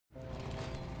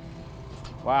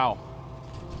Wow,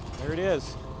 there it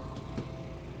is.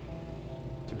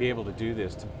 To be able to do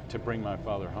this, to bring my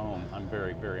father home, I'm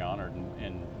very, very honored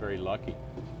and very lucky.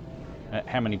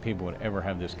 How many people would ever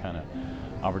have this kind of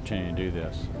opportunity to do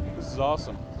this? This is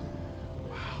awesome.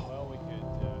 Wow. Well, we could.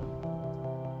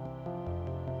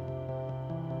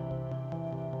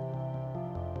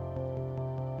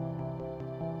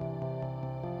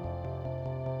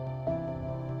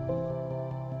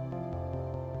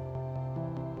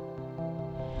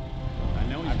 I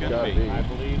know he's going to be.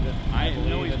 I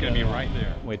know he's going to be right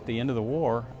there. At the end of the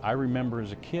war, I remember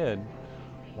as a kid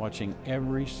watching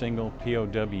every single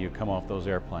POW come off those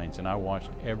airplanes, and I watched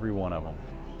every one of them.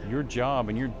 Your job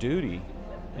and your duty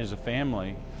as a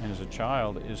family and as a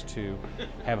child is to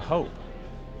have hope.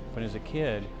 But as a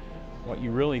kid, what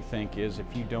you really think is if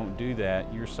you don't do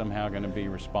that, you're somehow going to be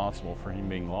responsible for him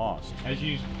being lost. As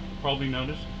you probably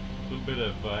noticed, a little bit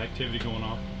of activity going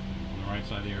on the right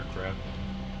side of the aircraft.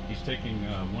 He's taking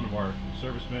one of our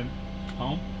servicemen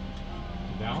home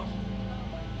to Dallas.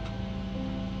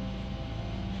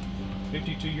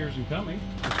 52 years in coming.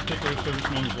 This particular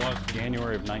serviceman was lost.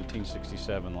 January of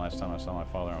 1967, last time I saw my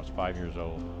father, I was 5 years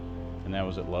old, and that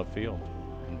was at Love Field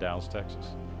in Dallas, Texas.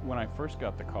 When I first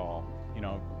got the call, you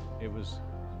know, it was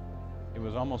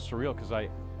almost surreal because I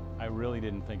really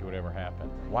didn't think it would ever happen.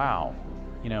 Wow,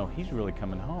 you know, he's really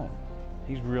coming home.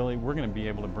 We're going to be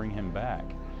able to bring him back,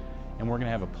 and we're going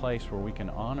to have a place where we can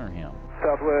honor him.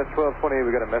 Southwest 1220,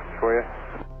 we got a message for you.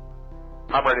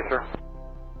 I'm ready, sir.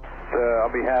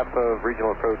 On behalf of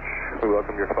Regional Approach, we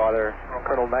welcome your father,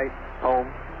 Colonel Knight, home.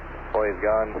 While he's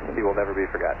gone, he will never be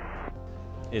forgotten.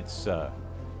 It's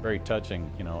very touching,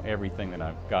 you know, everything that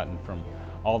I've gotten from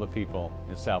all the people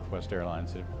at Southwest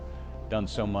Airlines that have done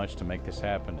so much to make this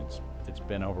happen. It's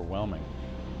been overwhelming.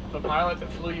 The pilot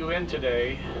that flew you in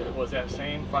today was that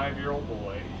same 5-year-old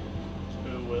boy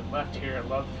who was left here at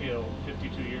Love Field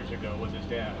 52 years ago with his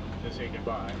dad to say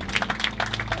goodbye.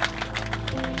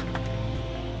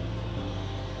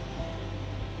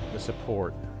 The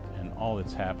support and all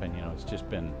that's happened, you know, it's just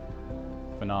been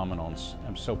phenomenal. And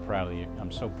I'm so proud of you.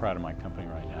 I'm so proud of my company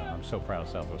right now. I'm so proud of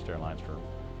Southwest Airlines for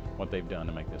what they've done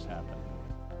to make this happen.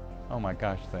 Oh my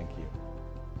gosh, thank you.